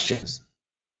questions.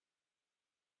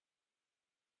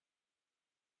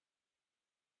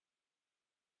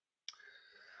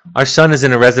 Our son is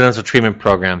in a residential treatment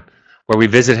program where we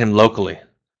visit him locally.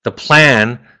 The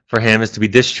plan for him is to be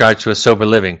discharged to a sober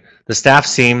living. The staff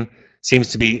seems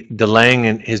to be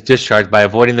delaying his discharge by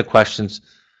avoiding the questions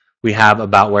we have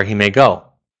about where he may go.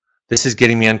 This is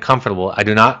getting me uncomfortable. I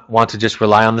do not want to just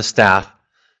rely on the staff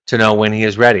to know when he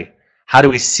is ready. How do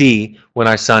we see when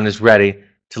our son is ready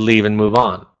to leave and move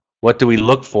on? What do we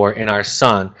look for in our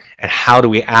son, and how do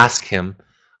we ask him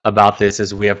about this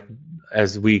as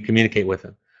we communicate with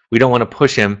him? We don't want to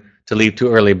push him to leave too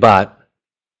early, but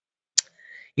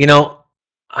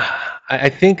I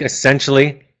think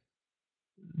essentially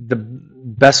the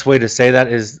best way to say that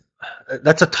is,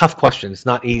 that's a tough question. It's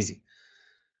not easy.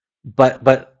 But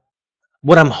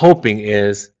what I'm hoping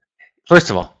is, first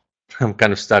of all, I'm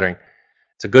kind of stuttering.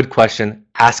 It's a good question.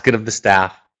 Ask it of the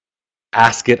staff.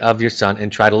 Ask it of your son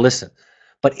and try to listen.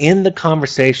 But in the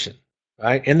conversation,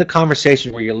 right? In the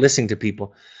conversation where you're listening to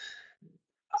people,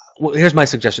 well, here's my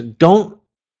suggestion. Don't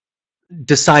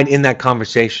decide in that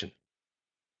conversation.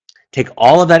 Take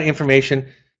all of that information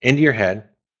into your head,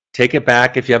 take it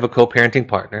back if you have a co-parenting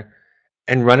partner,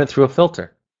 and run it through a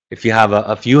filter. If you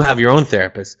have your own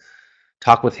therapist,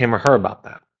 talk with him or her about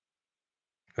that,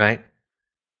 right?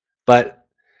 But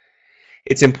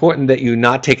it's important that you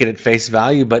not take it at face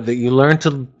value, but that you learn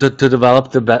to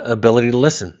develop the ability to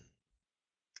listen.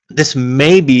 This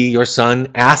may be your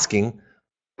son asking,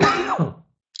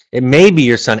 it may be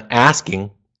your son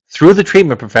asking through the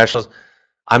treatment professionals,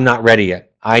 I'm not ready yet.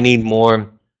 I need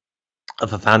more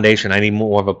of a foundation. I need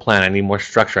more of a plan. I need more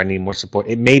structure. I need more support.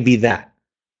 It may be that,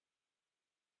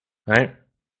 right?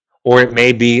 Or it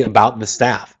may be about the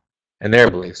staff and their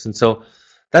beliefs. And so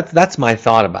that's my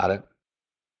thought about it.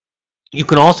 You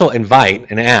can also invite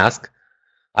and ask.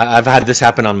 I've had this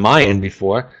happen on my end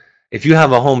before. If you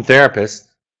have a home therapist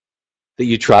that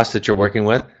you trust, that you're working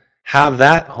with, have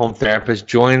that home therapist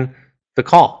join the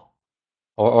call,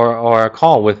 or a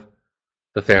call with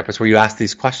the therapist where you ask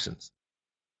these questions.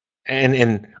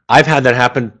 And I've had that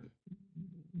happen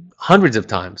hundreds of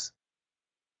times,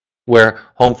 where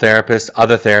home therapists,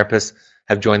 other therapists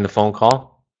have joined the phone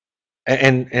call,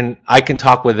 and I can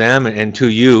talk with them and to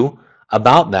you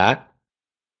about that,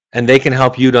 and they can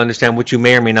help you to understand what you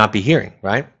may or may not be hearing,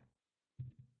 right?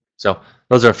 So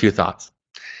those are a few thoughts.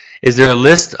 Is there a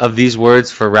list of these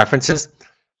words for references?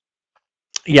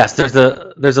 Yes, there's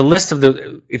a list of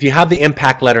the, if you have the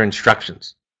impact letter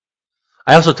instructions.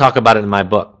 I also talk about it in my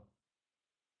book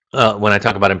when I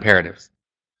talk about imperatives.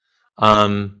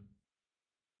 So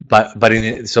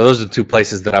those are the two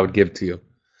places that I would give to you.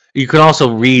 You can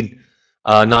also read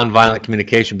Nonviolent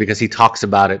Communication, because he talks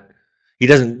about it. He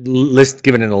doesn't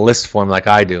give it in a list form like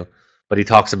I do, but he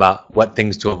talks about what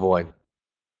things to avoid.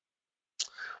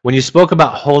 When you spoke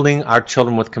about holding our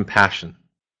children with compassion,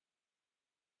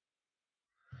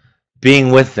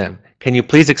 being with them, can you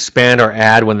please expand or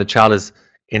add when the child is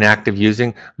inactive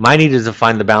using? My need is to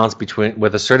find the balance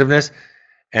with assertiveness,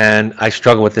 and I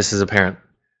struggle with this as a parent.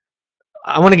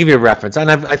 I want to give you a reference,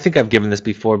 and I think I've given this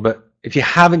before, but if you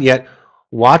haven't yet,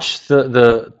 watch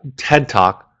the TED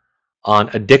Talk on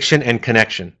addiction and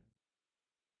connection.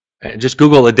 Just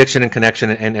Google addiction and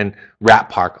connection and Rat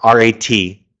Park,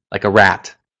 R-A-T, like a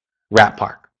rat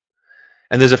park.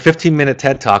 And there's a 15-minute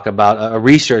TED Talk about a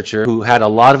researcher who had a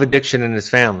lot of addiction in his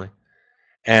family,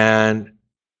 and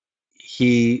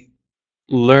he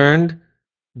learned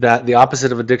that the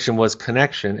opposite of addiction was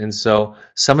connection. And so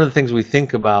some of the things we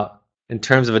think about in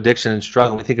terms of addiction and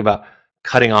struggle, we think about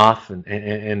cutting off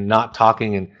and not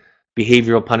talking and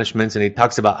behavioral punishments. And he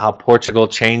talks about how Portugal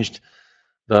changed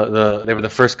they were the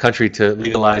first country to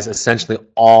legalize essentially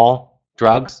all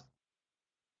drugs,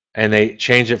 and they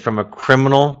changed it from a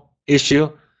criminal issue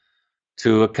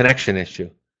to a connection issue,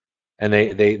 and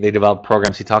they developed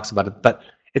programs. He talks about it, but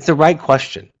it's the right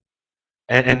question,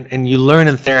 and you learn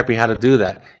in therapy how to do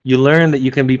that. You learn that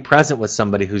you can be present with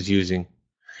somebody who's using.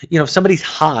 If somebody's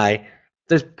high,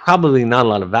 there's probably not a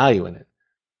lot of value in it.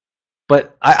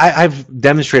 But I've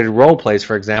demonstrated role plays,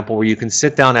 for example, where you can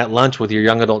sit down at lunch with your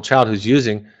young adult child who's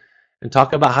using and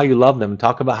talk about how you love them, and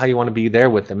talk about how you want to be there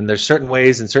with them. And there's certain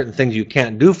ways and certain things you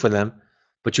can't do for them,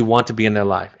 but you want to be in their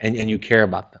life, and you care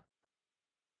about them.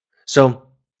 So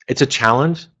it's a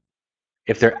challenge.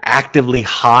 If they're actively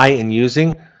high in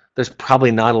using, there's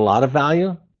probably not a lot of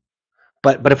value.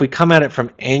 But if we come at it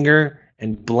from anger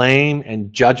and blame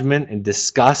and judgment and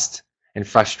disgust and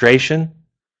frustration,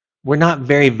 we're not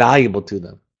very valuable to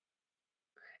them.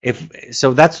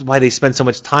 So that's why they spend so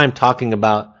much time talking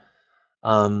about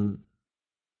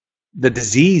the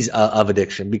disease of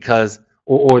addiction, because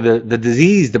or the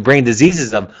disease, the brain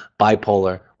diseases of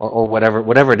bipolar or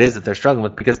whatever it is that they're struggling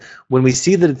with. Because when we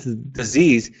see that it's a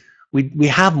disease, we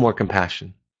have more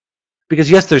compassion. Because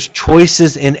yes, there's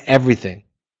choices in everything,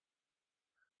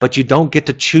 but you don't get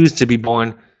to choose to be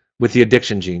born with the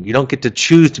addiction gene. You don't get to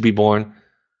choose to be born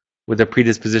with a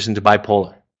predisposition to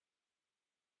bipolar.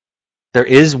 There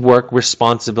is work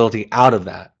responsibility out of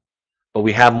that, but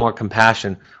we have more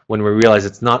compassion when we realize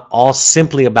it's not all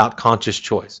simply about conscious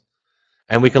choice,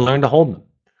 and we can learn to hold them.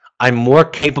 I'm more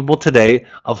capable today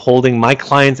of holding my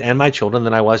clients and my children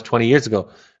than I was 20 years ago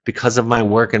because of my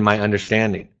work and my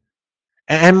understanding,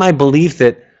 and my belief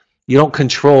that you don't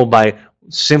control by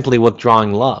simply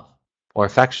withdrawing love or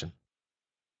affection.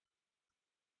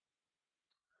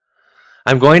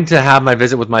 I'm going to have my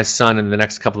visit with my son in the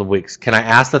next couple of weeks. Can I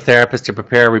ask the therapist to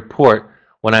prepare a report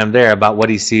when I'm there about what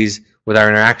he sees with our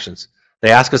interactions? They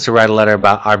ask us to write a letter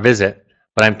about our visit,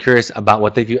 but I'm curious about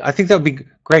what they view. I think that would be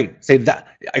great. Say that,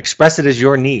 express it as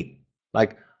your need.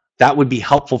 Like, that would be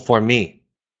helpful for me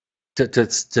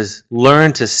to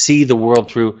learn to see the world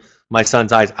through my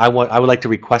son's eyes. I would like to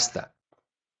request that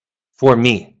for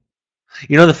me.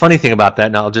 The funny thing about that,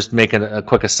 and I'll just make a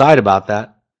quick aside about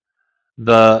that.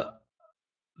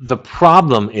 The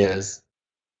problem is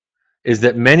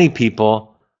that many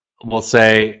people will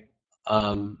say,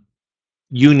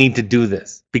 you need to do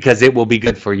this because it will be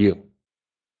good for you.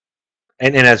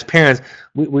 And as parents,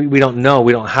 we don't know.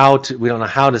 We don't know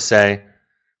how to say,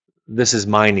 this is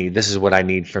my need. This is what I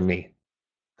need for me.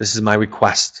 This is my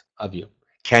request of you.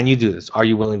 Can you do this? Are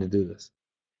you willing to do this?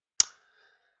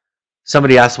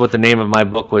 Somebody asked what the name of my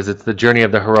book was. It's The Journey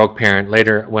of the Heroic Parent.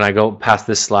 Later, when I go past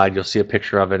this slide, you'll see a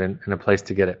picture of it and a place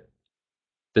to get it.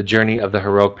 The Journey of the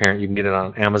Heroic Parent. You can get it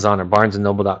on Amazon or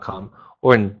BarnesandNoble.com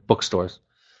or in bookstores.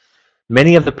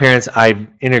 Many of the parents I've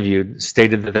interviewed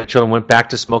stated that their children went back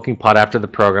to smoking pot after the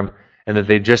program and that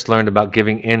they just learned about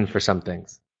giving in for some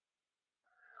things.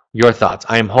 Your thoughts?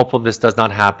 I am hopeful this does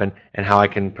not happen and how I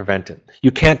can prevent it.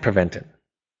 You can't prevent it.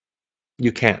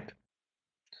 You can't.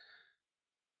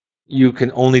 You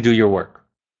can only do your work.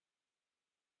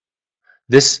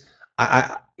 This,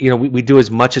 we do as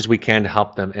much as we can to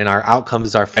help them, and our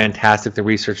outcomes are fantastic. The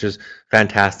research is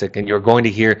fantastic, and you're going to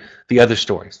hear the other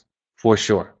stories for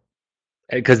sure,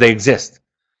 because they exist.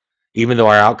 Even though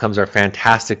our outcomes are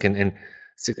fantastic and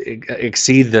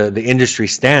exceed the industry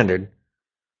standard,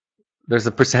 there's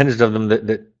a percentage of them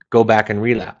that go back and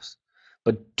relapse.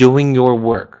 But doing your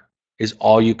work is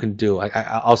all you can do.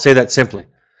 I'll say that simply.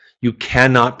 You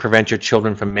cannot prevent your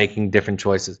children from making different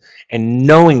choices. And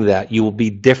knowing that, you will be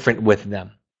different with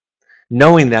them.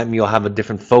 Knowing that, you'll have a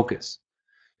different focus.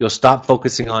 You'll stop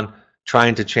focusing on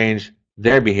trying to change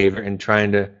their behavior and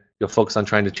you'll focus on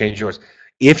trying to change yours.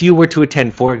 If you were to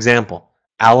attend, for example,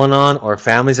 Al-Anon or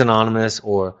Families Anonymous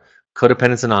or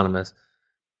Codependence Anonymous,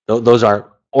 those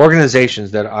are organizations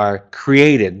that are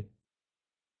created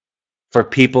for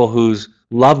people whose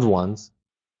loved ones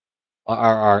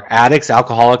are addicts,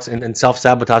 alcoholics, and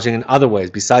self-sabotaging in other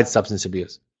ways besides substance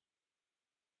abuse.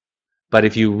 But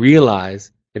if you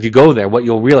go there, what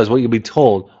you'll realize, what you'll be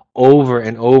told over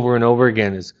and over and over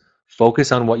again is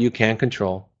focus on what you can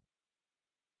control.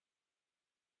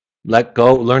 Let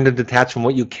go, learn to detach from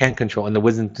what you can't control, and the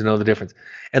wisdom to know the difference.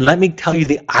 And let me tell you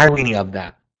the irony of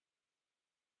that.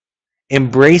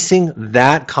 Embracing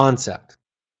that concept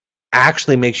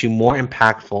actually makes you more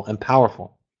impactful and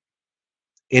powerful.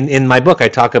 In my book, I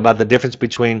talk about the difference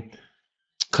between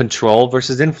control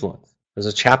versus influence. There's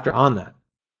a chapter on that.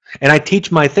 And I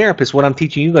teach my therapists what I'm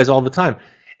teaching you guys all the time.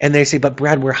 And they say, but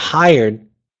Brad, we're hired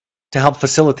to help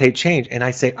facilitate change. And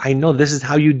I say, I know, this is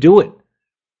how you do it.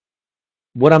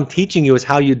 What I'm teaching you is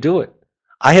how you do it.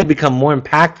 I have become more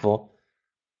impactful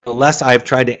the less I've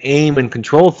tried to aim and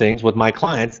control things with my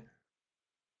clients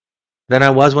than I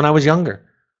was when I was younger,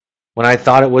 when I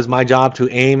thought it was my job to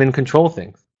aim and control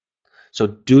things. So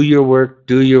do your work,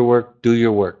 do your work, do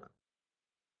your work.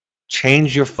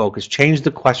 Change your focus, change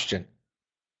the question,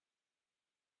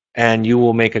 and you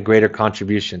will make a greater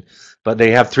contribution. But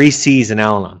they have 3 C's in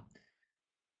Al-Anon.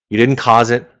 You didn't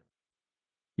cause it,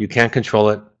 you can't control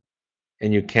it,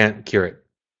 and you can't cure it.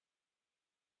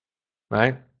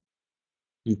 Right?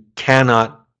 You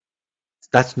cannot,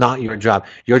 that's not your job.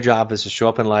 Your job is to show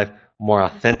up in life more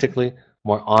authentically,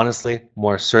 more honestly,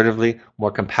 more assertively, more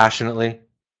compassionately,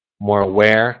 more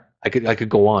aware. I could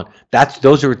go on.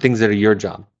 Those are things that are your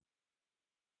job.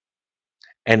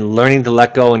 And learning to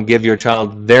let go and give your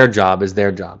child their job is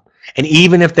their job. And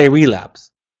even if they relapse,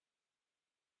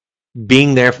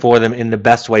 being there for them in the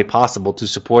best way possible, to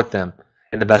support them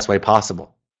in the best way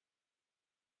possible,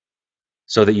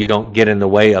 so that you don't get in the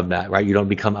way of that, right? You don't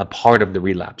become a part of the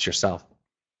relapse yourself.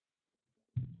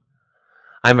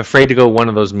 I'm afraid to go to one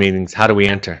of those meetings. How do we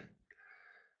enter?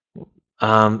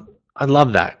 I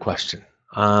love that question.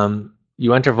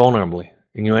 You enter vulnerably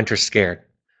and you enter scared.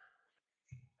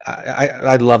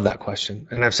 I love that question,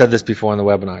 and I've said this before on the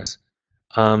webinars.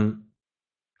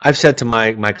 I've said to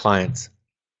my clients,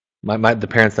 the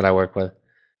parents that I work with,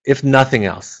 if nothing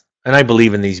else, and I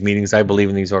believe in these meetings, I believe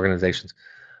in these organizations,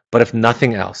 but if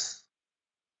nothing else,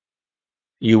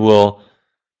 you will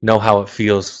know how it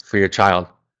feels for your child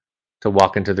to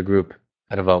walk into the group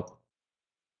at a vote.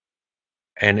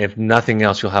 And if nothing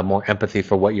else, you'll have more empathy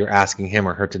for what you're asking him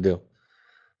or her to do.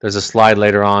 There's a slide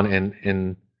later on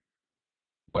in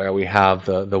where we have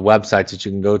the websites that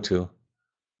you can go to.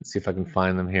 Let's see if I can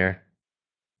find them here.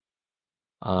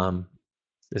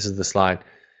 This is the slide.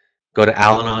 Go to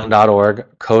alanon.org,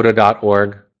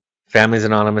 coda.org,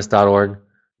 familiesanonymous.org,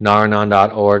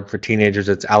 naranon.org. For teenagers,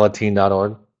 it's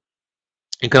alateen.org.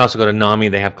 You can also go to NAMI.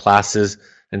 They have classes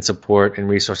and support and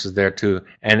resources there too,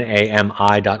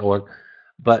 nami.org.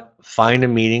 But find a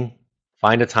meeting,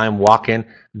 find a time, walk in.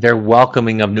 They're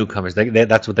welcoming of newcomers.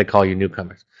 That's what they call you,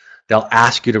 newcomers. They'll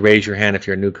ask you to raise your hand if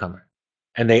you're a newcomer.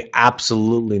 And they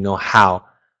absolutely know how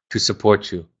to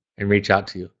support you and reach out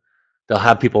to you. They'll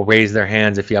have people raise their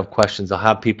hands if you have questions. They'll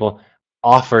have people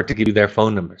offer to give you their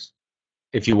phone numbers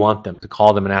if you want them, to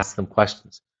call them and ask them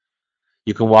questions.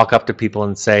 You can walk up to people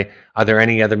and say, are there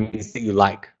any other meetings that you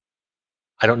like?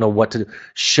 I don't know what to do.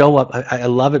 Show up. I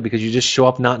love it because you just show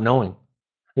up not knowing.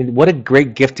 I mean, what a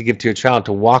great gift to give to your child,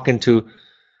 to walk into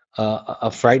a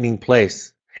frightening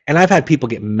place. And I've had people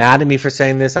get mad at me for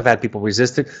saying this. I've had people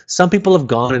resist it. Some people have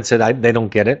gone and said they don't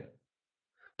get it.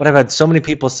 But I've had so many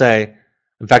people say,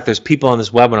 in fact, there's people on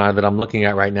this webinar that I'm looking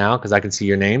at right now because I can see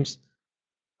your names,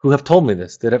 who have told me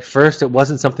this, that at first it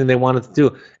wasn't something they wanted to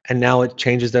do, and now it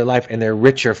changes their life, and they're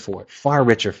richer for it, far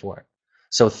richer for it.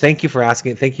 So thank you for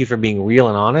asking it. Thank you for being real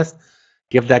and honest.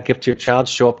 Give that gift to your child.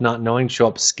 Show up not knowing. Show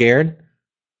up scared.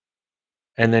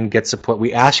 And then get support.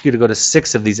 We ask you to go to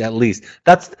 6 of these at least.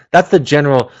 That's the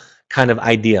general kind of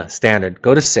idea, standard.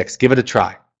 Go to 6. Give it a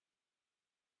try.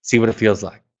 See what it feels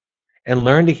like. And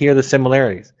learn to hear the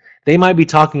similarities. They might be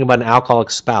talking about an alcoholic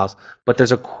spouse, but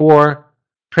there's a core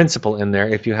principle in there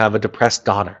if you have a depressed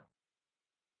daughter.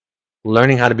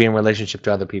 Learning how to be in relationship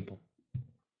to other people.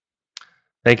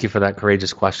 Thank you for that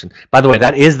courageous question. By the way,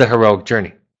 that is the heroic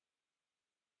journey.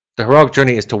 The heroic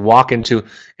journey is to walk into,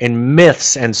 in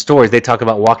myths and stories, they talk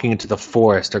about walking into the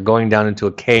forest or going down into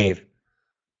a cave,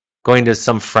 going to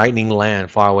some frightening land,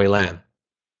 faraway land.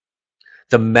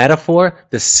 The metaphor,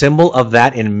 the symbol of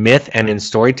that in myth and in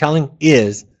storytelling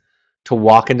is to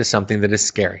walk into something that is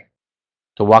scary,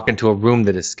 to walk into a room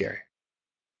that is scary,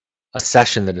 a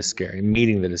session that is scary, a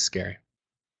meeting that is scary.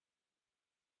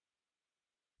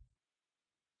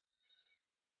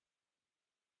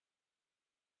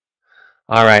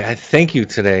 All right, I thank you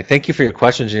today. Thank you for your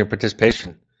questions and your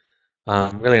participation.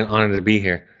 Really an honor to be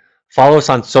here. Follow us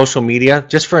on social media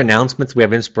just for announcements. We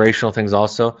have inspirational things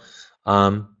also.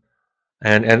 And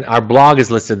our blog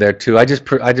is listed there too. I just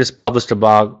published a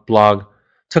blog,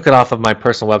 took it off of my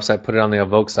personal website, put it on the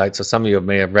Evoke site, so some of you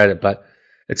may have read it, but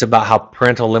it's about how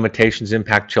parental limitations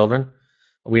impact children.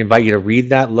 We invite you to read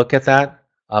that, look at that,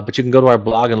 but you can go to our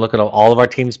blog and look at all of our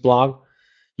team's blog.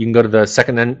 You can go to the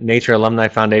Second Nature Alumni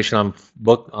Foundation on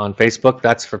Facebook.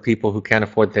 That's for people who can't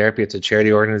afford therapy. It's a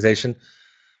charity organization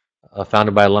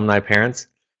founded by alumni parents.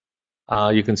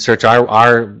 You can search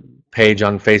our page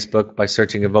on Facebook by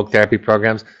searching Evoke Therapy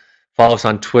Programs. Follow us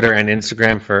on Twitter and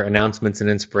Instagram for announcements and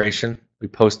inspiration. We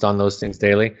post on those things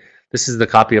daily. This is the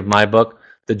copy of my book,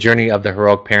 The Journey of the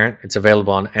Heroic Parent. It's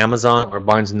available on Amazon or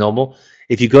Barnes & Noble.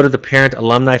 If you go to the Parent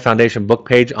Alumni Foundation book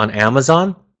page on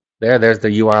Amazon, there's the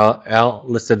URL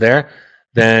listed there,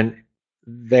 then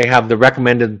they have the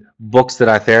recommended books that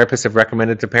our therapists have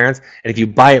recommended to parents. And if you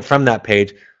buy it from that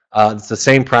page, it's the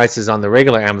same price as on the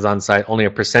regular Amazon site, only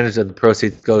a percentage of the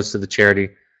proceeds goes to the charity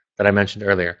that I mentioned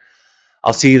earlier.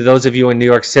 I'll see those of you in New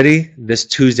York City this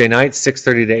Tuesday night,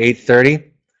 6:30 to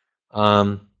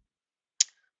 8:30.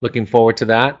 Looking forward to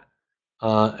that.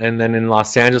 And then in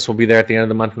Los Angeles, we'll be there at the end of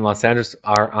the month in Los Angeles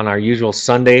on our usual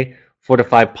Sunday 4 to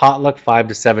 5 potluck, 5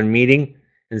 to 7 meeting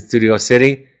in Studio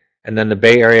City. And then the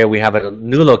Bay Area, we have at a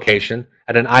new location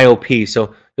at an IOP.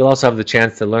 So you'll also have the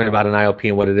chance to learn about an IOP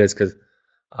and what it is, because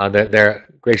they're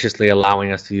graciously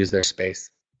allowing us to use their space.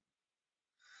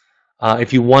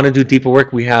 If you want to do deeper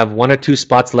work, we have 1 or 2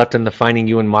 spots left in the Finding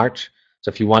You in March. So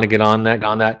if you want to get on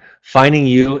that. Finding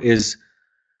You is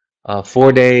a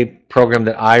 4-day program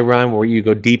that I run where you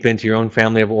go deep into your own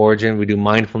family of origin. We do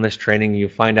mindfulness training. You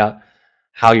find out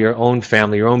how your own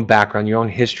family, your own background, your own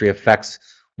history affects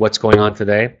what's going on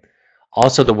today.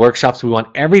 Also, the workshops, we want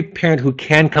every parent who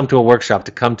can come to a workshop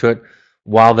to come to it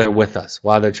while they're with us,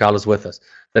 while their child is with us.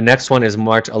 The next one is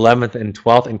March 11th and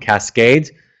 12th in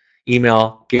Cascades.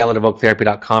 Email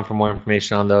gail@evoketherapy.com for more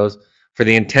information on those. For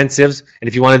the intensives, and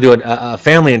if you want to do a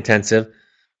family intensive,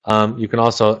 you can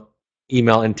also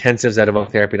email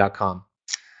intensives@evoketherapy.com.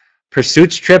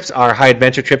 Pursuits trips are high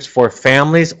adventure trips for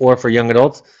families or for young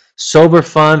adults. Sober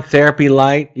fun, therapy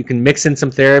light. You can mix in some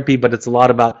therapy, but it's a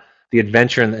lot about the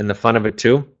adventure and the fun of it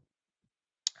too.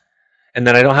 And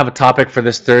then I don't have a topic for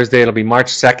this Thursday. It'll be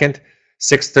March 2nd,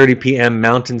 6:30 p.m.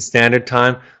 Mountain Standard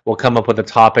Time. We'll come up with a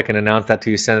topic and announce that to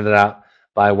you, send it out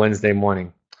by Wednesday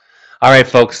morning. All right,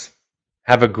 folks.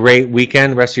 Have a great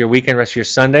weekend, rest of your weekend, rest of your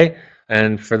Sunday.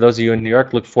 And for those of you in New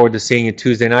York, look forward to seeing you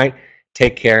Tuesday night.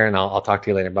 Take care, and I'll talk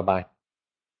to you later. Bye-bye.